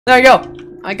There you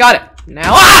go. I got it.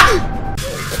 Now, ah!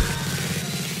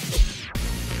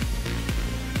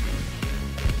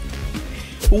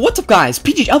 What's up, guys?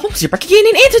 PghLFilms here back again,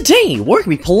 and today we're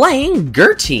gonna be playing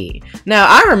Gurty. Now,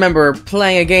 I remember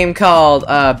playing a game called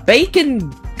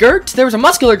Bacon Gurt. There was a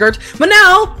muscular Gurt, but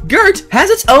now Gurt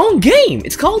has its own game.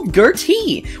 It's called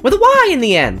Gurty with a Y in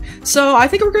the end. So I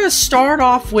think we're gonna start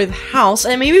off with house,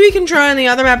 and maybe we can try on the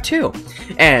other map too.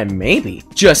 And maybe,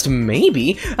 just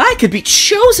maybe, I could be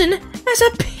chosen as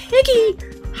a piggy.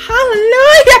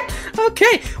 Hallelujah!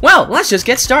 Okay, well, let's just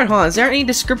get started. Hold on, is there any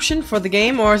description for the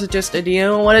game, or is it just, do you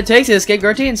know what it takes to escape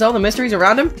Gurty and solve the mysteries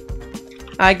around him?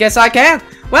 I guess I can.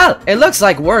 Well, it looks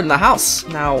like we're in the house.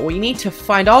 Now, we need to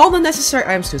find all the necessary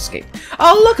items to escape.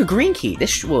 Oh, look, a green key.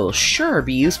 This will sure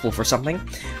be useful for something.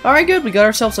 Alright, good. We got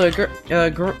ourselves a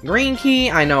green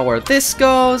key. I know where this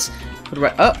goes.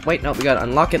 Oh, wait, no, we gotta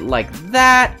unlock it like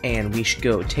that. And we should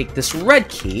go take this red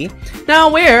key. Now,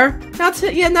 where?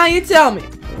 Now you tell me.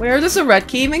 Where does the red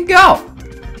key even go?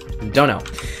 Don't know.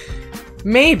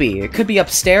 Maybe. It could be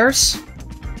upstairs.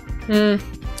 I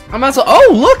might as well.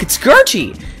 Oh, look, it's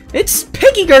Gurty. It's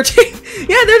Piggy Gurty.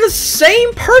 Yeah, they're the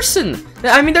same person.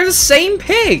 I mean, they're the same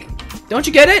pig. Don't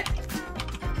you get it?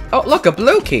 Oh, look, a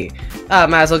blue key.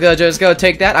 Might as well just go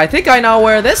take that. I think I know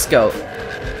where this goes.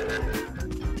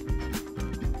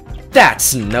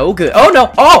 That's no good. Oh no!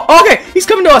 Oh, okay. He's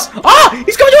coming to us. Oh,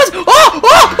 he's coming to us. Oh,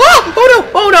 oh,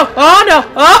 oh, oh no! Oh no!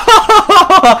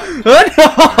 Oh no!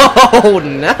 Oh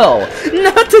no! No!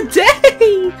 Not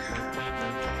today!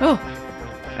 Oh,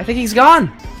 I think he's gone.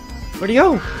 Where'd he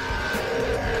go?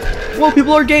 Whoa!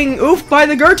 People are getting oofed by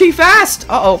the Gurty fast.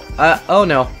 Oh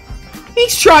no!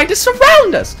 He's trying to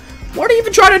surround us. What are you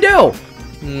even trying to do?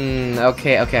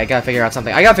 Okay. I gotta figure out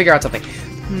something.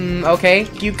 Okay.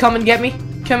 You come and get me.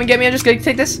 Come and get me. I'm just gonna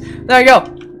take this. There you go.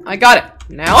 I got it.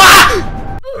 Now.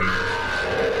 Ah!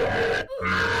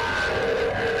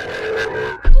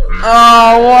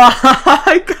 Oh,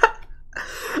 I got.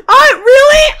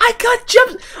 Really? I got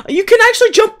jumped. You can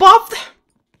actually jump off the.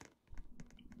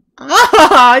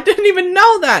 Ah, I didn't even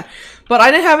know that. But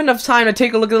I didn't have enough time to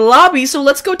take a look at the lobby, so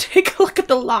let's go take a look at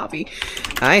the lobby.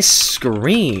 I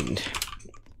screamed.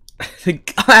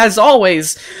 As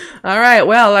always. Alright,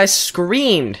 well, I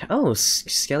screamed. Oh,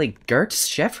 Skelly Gurt,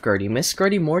 Chef Gurty, Miss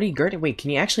Gurty, Morty Gurty. Wait,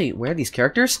 can you actually wear these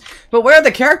characters? But where are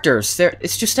the characters?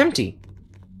 It's just empty.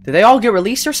 Did they all get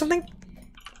released or something?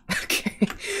 Okay.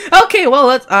 Okay,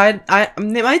 well,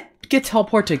 they might get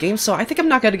teleported to a game, so I think I'm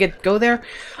not gonna go there.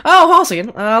 Oh, hold on a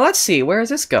second. Let's see, where does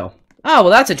this go? Oh,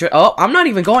 well, that's interesting. Oh, I'm not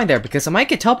even going there because I might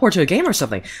get teleported to a game or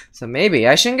something. So maybe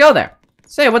I shouldn't go there.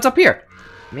 Say, what's up here?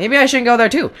 Maybe I shouldn't go there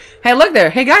too. Hey, look there.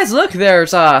 Hey guys, look.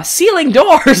 There's ceiling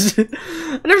doors.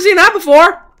 I've never seen that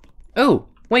before. Oh,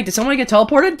 wait. Did someone get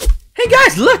teleported? Hey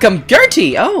guys, look. I'm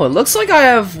Gurty. Oh, it looks like I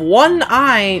have one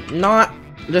eye not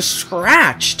just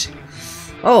scratched.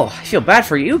 Oh, I feel bad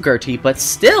for you, Gurty, but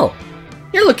still,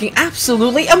 you're looking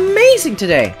absolutely amazing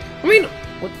today. I mean,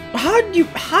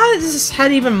 how is this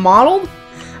head even modeled?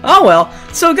 Oh well.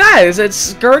 So guys,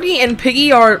 it's Gurty and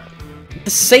Piggy are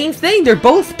the same thing. They're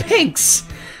both pigs.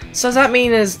 So does that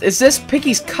mean is this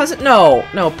Piggy's cousin?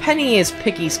 No, Penny is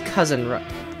Piggy's cousin,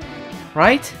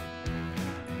 right?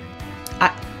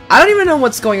 I don't even know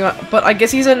what's going on, but I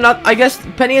guess I guess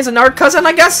Penny is another cousin,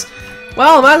 I guess?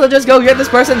 Well, might as well just go get this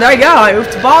person. There you go, I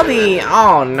oofed Baldy.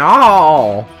 Oh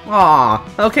no. Aw,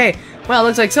 okay. Well,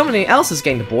 looks like somebody else is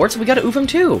getting the board, so we gotta oof him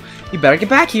too. You better get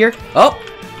back here. Oh.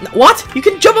 What? You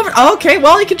can jump over. Oh, okay,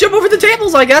 well, you can jump over the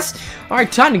tables, I guess.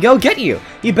 Alright, time to go get you.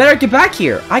 You better get back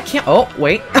here. I can't. Oh,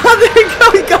 wait. Oh, there you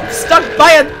go. You got stuck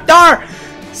by a door.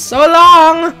 So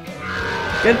long.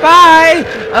 Goodbye.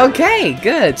 Okay,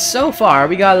 good. So far,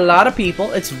 we got a lot of people.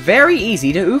 It's very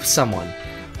easy to oof someone.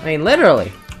 I mean,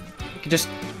 literally. You can just.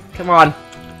 Come on.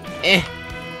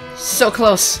 So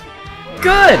close.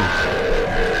 Good.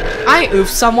 I oofed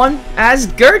someone as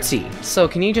Gurty. So,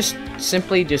 can you just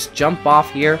simply just jump off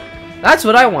here? That's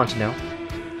what I want to know.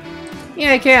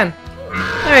 Yeah, I can.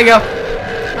 There you go.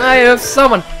 I oofed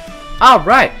someone.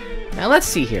 Alright. Now, let's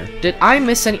see here. Did I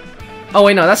miss any... Oh,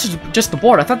 wait, no. That's just the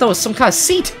board. I thought that was some kind of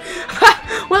seat.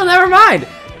 Well, never mind.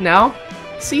 Now,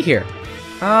 see here.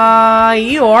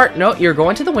 You're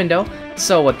going to the window.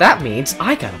 So, what that means,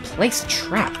 I gotta place a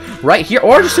trap right here.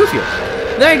 Or just oof you.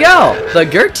 There you go! The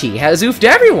Gurty has oofed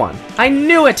everyone! I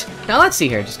knew it! Now let's see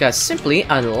here, just gotta simply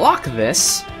unlock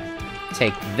this.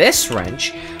 Take this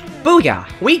wrench. Booyah!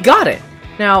 We got it!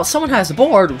 Now, someone has a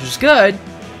board, which is good.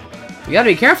 We gotta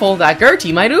be careful, that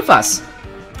Gurty might oof us.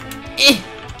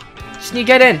 Just need to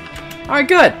get in. Alright,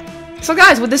 good. So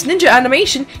guys, with this ninja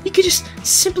animation, you could just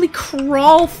simply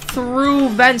crawl through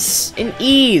vents in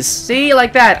ease. See,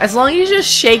 like that. As long as you just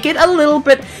shake it a little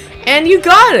bit, and you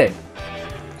got it.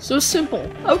 So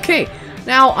simple. Okay,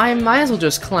 now I might as well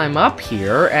just climb up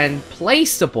here and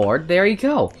place the board. There you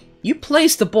go. You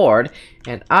place the board,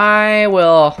 and I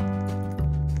will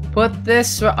put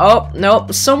this... Oh,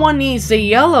 nope. Someone needs the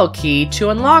yellow key to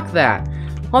unlock that.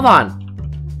 Hold on.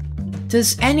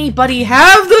 Does anybody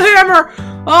have the hammer?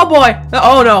 Oh boy.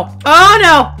 Oh no. Oh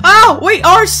no. Oh, wait.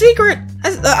 Our secret.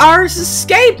 Our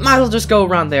escape. Might as well just go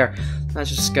around there. Let's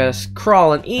just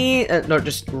crawl and ease. No,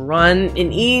 just run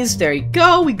in ease. There you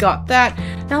go. We got that.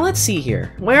 Now let's see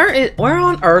here. Where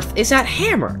on earth is that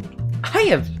hammer? I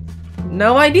have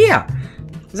no idea.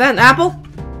 Is that an apple?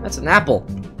 That's an apple.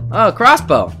 Oh,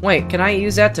 crossbow. Wait, can I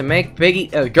use that to make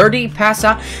Gurty pass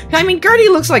out? I mean, Gurty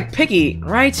looks like Piggy,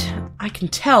 right? I can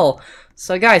tell.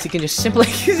 So guys, you can just simply,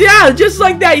 yeah, just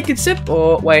like that, you can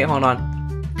oh, wait, hold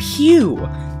on. Pew.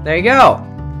 There you go.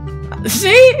 See?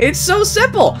 It's so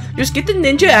simple. Just get the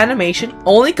ninja animation,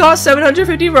 only costs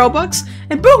 750 Robux,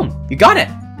 and boom, you got it.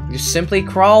 You just simply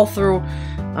crawl through,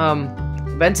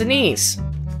 vents and ease.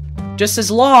 Just as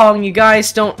long you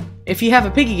guys don't, if you have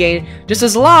a Piggy game, just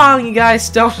as long you guys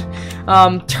don't,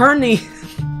 turn the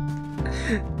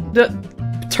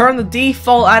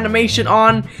default animation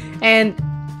on, and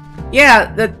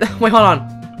yeah, wait, hold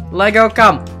on. Lego,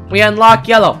 come. We unlock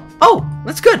yellow. Oh,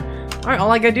 that's good. Alright,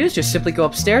 all I gotta do is just simply go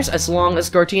upstairs. As long as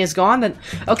Gurty is gone, then...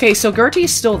 Okay, so Gurty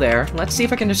is still there. Let's see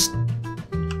if I can just...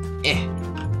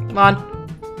 Come on.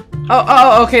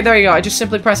 Oh, okay, there you go. I just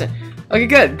simply press it. Okay,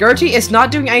 good. Gurty is not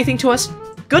doing anything to us.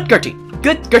 Good, Gurty.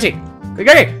 Good, Gurty. Good,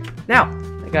 Gurty. Now,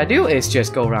 all I gotta do is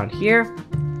just go around here.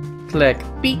 Click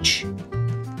beach.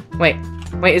 Wait,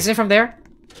 is it from there?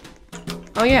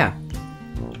 Oh, yeah.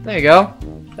 There you go.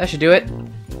 That should do it.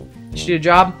 Should do a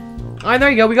job. Alright, there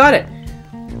you go. We got it.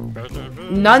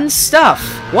 None stuff.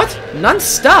 What? None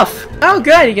stuff? Oh,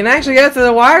 good. You can actually get through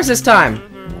the wires this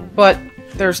time. But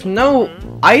there's no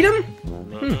item?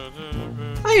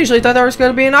 I usually thought there was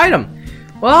going to be an item.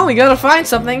 Well, we gotta find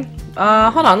something.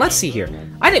 Hold on. Let's see here.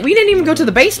 We didn't even go to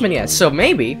the basement yet, so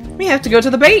maybe we have to go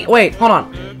to the Wait, hold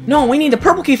on. No, we need the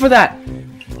purple key for that.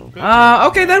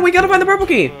 Okay, then we gotta find the purple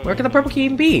key. Where could the purple key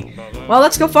be? Well,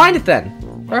 let's go find it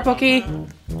then. Purple key.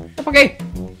 Purple key.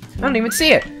 I don't even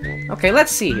see it. Okay,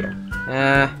 let's see here.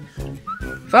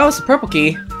 If I was the purple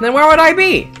key, then where would I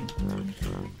be?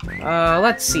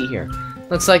 Let's see here.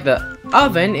 Looks like the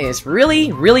oven is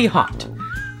really, really hot.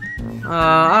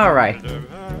 Alright.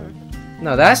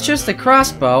 No, that's just a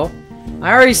crossbow.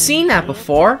 I already seen that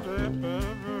before.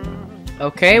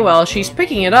 Okay, well, she's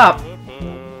picking it up.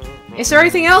 Is there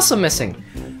anything else I'm missing?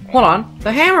 Hold on.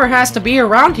 The hammer has to be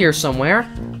around here somewhere.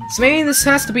 So maybe this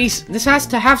has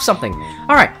to have something.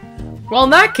 Alright. Well, in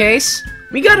that case,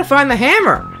 we gotta find the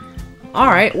hammer.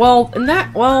 Alright, well,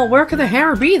 where could the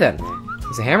hammer be then?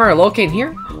 Is the hammer located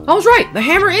here? I was right, the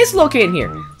hammer is located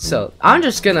here. So, I'm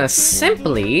just gonna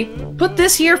simply put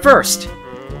this here first.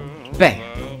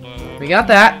 Bang. We got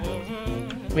that.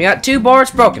 We got 2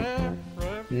 boards broken.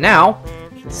 Now,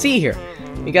 let's see here.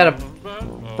 We gotta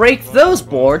break those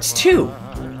boards too.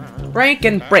 Break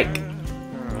and break.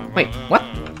 Wait, what?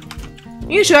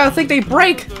 Usually I think they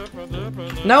break.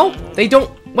 No, they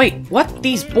don't. Wait, what?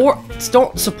 These boards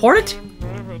don't support it?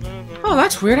 Oh,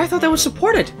 that's weird. I thought they would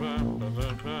support it.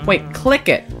 Wait, click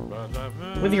it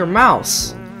with your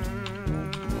mouse.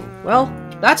 Well,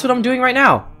 that's what I'm doing right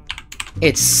now.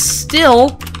 It's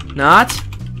still not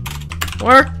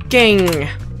working.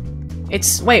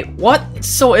 Wait, what?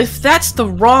 So if that's the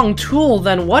wrong tool,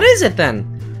 then what is it then?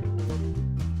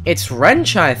 It's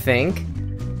wrench, I think.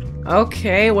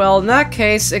 Okay, well, in that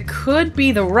case, it could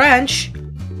be the wrench.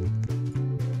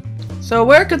 So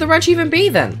where could the wrench even be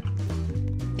then?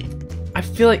 I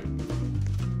feel like...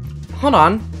 Hold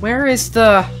on, where is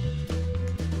the...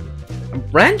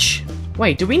 wrench?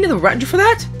 Wait, do we need the wrench for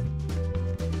that?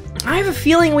 I have a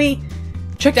feeling we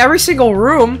checked every single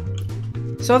room.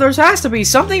 So there has to be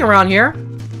something around here.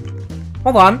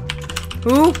 Hold on.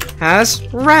 Who has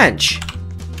wrench?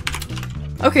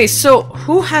 Okay, so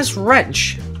who has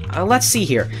wrench? Let's see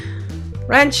here.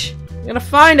 Wrench. I'm gonna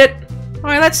find it.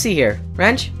 Alright, let's see here.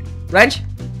 Wrench. Wrench.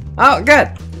 Oh,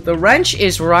 good. The wrench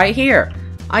is right here.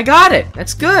 I got it.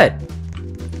 That's good.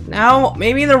 Now,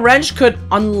 maybe the wrench could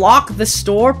unlock the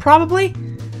store, probably?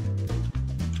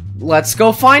 Let's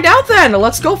go find out then.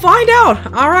 Let's go find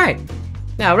out. Alright.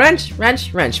 Now, wrench,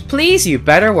 wrench, wrench. Please, you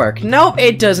better work. Nope,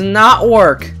 it does not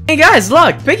work. Hey guys,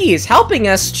 look, Piggy is helping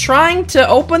us trying to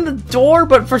open the door,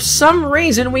 but for some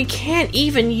reason we can't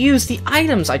even use the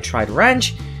items. I tried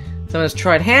wrench, Someone's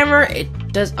tried hammer.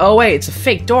 It does. Oh wait, it's a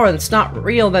fake door and it's not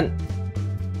real. Then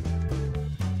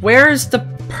where's the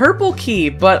purple key?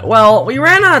 But well, we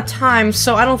ran out of time,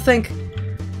 so I don't think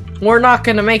we're not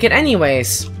gonna make it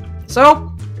anyways.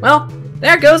 So, well,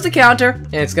 there goes the counter,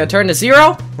 and it's gonna turn to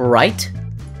 0 right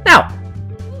now.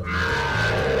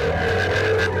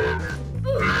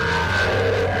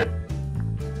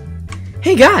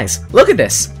 Hey guys, look at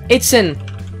this. It's a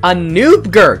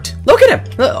noob Gurt. Look at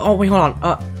him. Oh wait, hold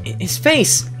on. His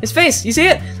face. His face. You see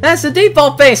it? That's the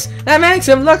default face. That makes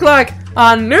him look like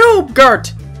a noob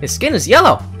Gurt. His skin is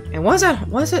yellow. And what is that?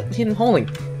 What is it him holding?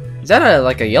 Is that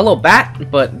like a yellow bat,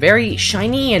 but very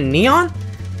shiny and neon?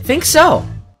 Think so.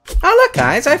 Oh look,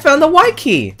 guys! I found the white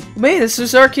key. Wait, this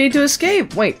is our key to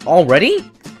escape. Wait, already?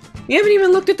 You haven't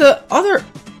even looked at the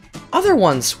other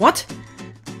ones. What?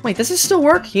 Wait, does this still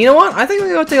work? You know what? I think we're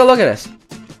gonna go take a look at this.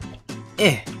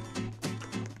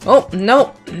 Oh,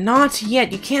 no, not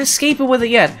yet. You can't escape it with it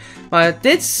yet. I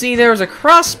did see there was a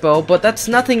crossbow, but that's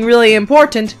nothing really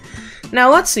important.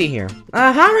 Now, let's see here.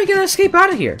 How are we gonna escape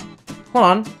out of here? Hold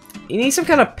on. You need some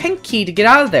kind of pink key to get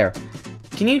out of there.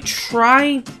 Can you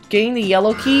try getting the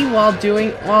yellow key while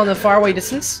in the faraway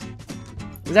distance?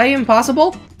 Is that even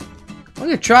possible? I'm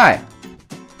gonna try.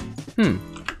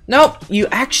 Nope, you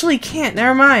actually can't.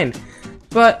 Never mind.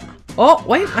 But, oh,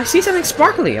 wait, I see something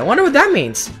sparkly. I wonder what that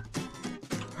means.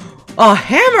 A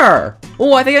hammer!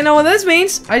 Oh, I think I know what this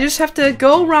means. I just have to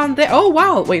go around there. Oh,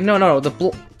 wow. Wait, no.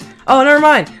 Oh, never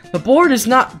mind. The board is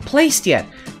not placed yet.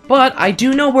 But I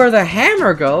do know where the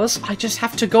hammer goes. I just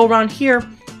have to go around here.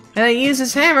 And I use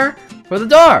this hammer for the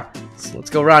door. So let's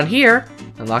go around here.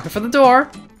 Unlock it for the door.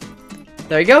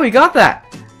 There you go. We got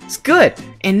that. It's good.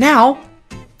 And now,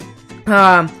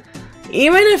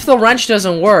 even if the wrench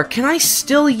doesn't work, can I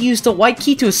still use the white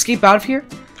key to escape out of here?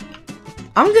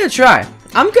 I'm gonna try.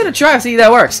 To see if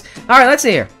that works. Alright, let's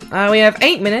see here. We have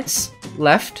 8 minutes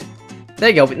left. There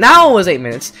you go. Now it was 8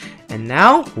 minutes. And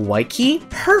now, white key.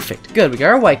 Perfect. Good, we got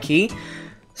our white key.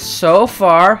 So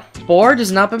far, board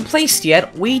has not been placed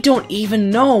yet. We don't even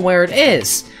know where it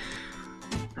is.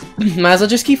 Might as well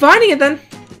just keep finding it then.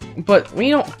 But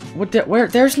we don't.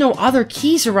 There's no other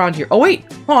keys around here. Oh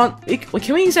wait, hold on.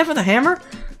 Can we use that for the hammer?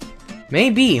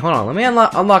 Maybe. Hold on. Let me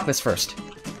unlock this first.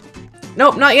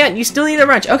 Nope, not yet. You still need a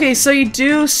wrench. Okay, so you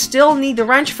do still need the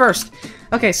wrench first.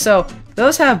 Okay, so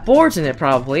those have boards in it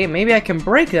probably. Maybe I can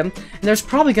break them. And there's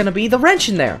probably gonna be the wrench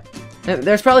in there. And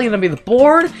there's probably gonna be the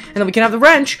board, and then we can have the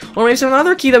wrench, or maybe some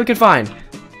other key that we can find.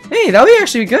 Hey, that would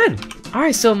actually be good. All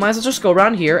right, so might as well just go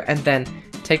around here and then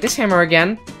take this hammer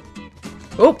again.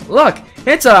 Oh, look!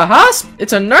 It's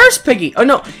a nurse Piggy! Oh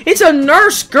no, it's a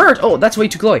nurse Gurt! Oh, that's way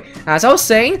too glowy. As I was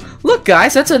saying, look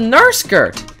guys, that's a nurse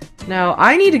Gurt! Now,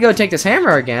 I need to go take this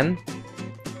hammer again.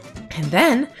 And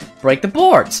then, break the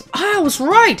boards. I was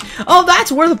right! Oh,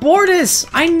 that's where the board is!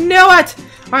 I knew it!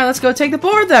 Alright, let's go take the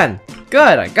board then.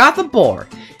 Good, I got the board.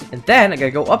 And then, I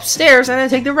gotta go upstairs and then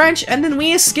take the wrench, and then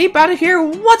we escape out of here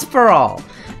once for all.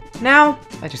 Now,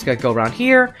 I just gotta go around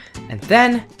here, and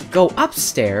then go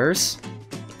upstairs.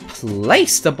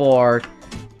 Place the board.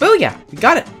 Booyah! We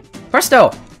got it.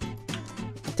 Presto.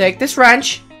 Take this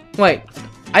wrench. Wait,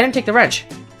 I didn't take the wrench.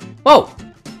 Whoa.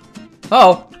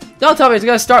 Uh-oh. Don't tell me it's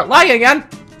gonna start lagging again.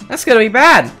 That's gonna be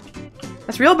bad.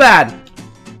 That's real bad.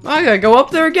 I gotta go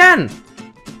up there again.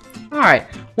 Alright.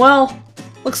 Well,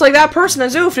 looks like that person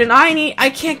has oofed and I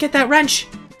can't get that wrench.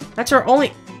 That's our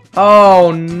only...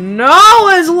 Oh no,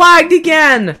 it's lagged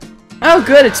again. Oh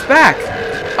good, it's back.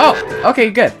 Oh, okay,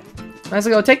 good. Let's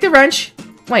go take the wrench.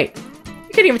 Wait,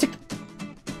 you can't even take...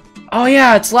 Oh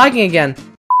yeah, it's lagging again.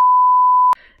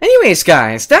 Anyways,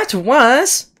 guys, that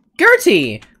was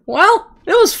Gurty. Well,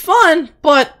 it was fun,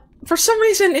 but for some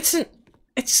reason, it's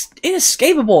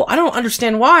inescapable. I don't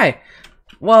understand why.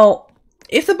 Well,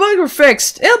 if the bug were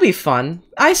fixed, it'll be fun.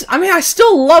 I mean, I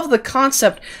still love the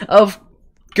concept of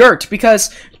Gurt,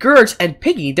 because Gurt and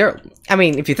Piggy, I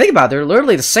mean, if you think about it, they're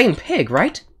literally the same pig,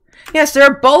 right? Yes,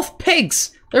 they're both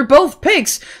pigs. They're both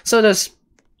pigs. So does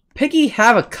Piggy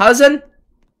have a cousin?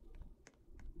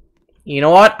 You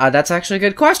know what? That's actually a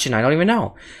good question. I don't even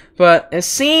know. But it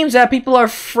seems that people are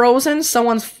frozen.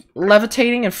 Someone's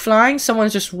levitating and flying.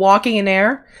 Someone's just walking in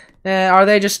air. Are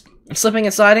they just slipping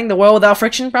and sliding? The world without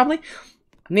friction, probably?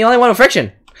 I'm the only one with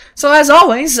friction. So as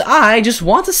always, I just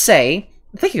want to say...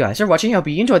 Thank you guys for watching. I hope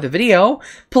you enjoyed the video.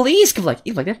 Please give a like if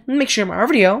you liked it. Make sure you share my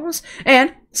videos.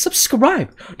 And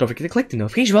subscribe. Don't forget to click the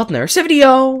notification bell to never see a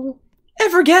video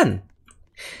ever again.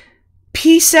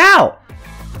 Peace out.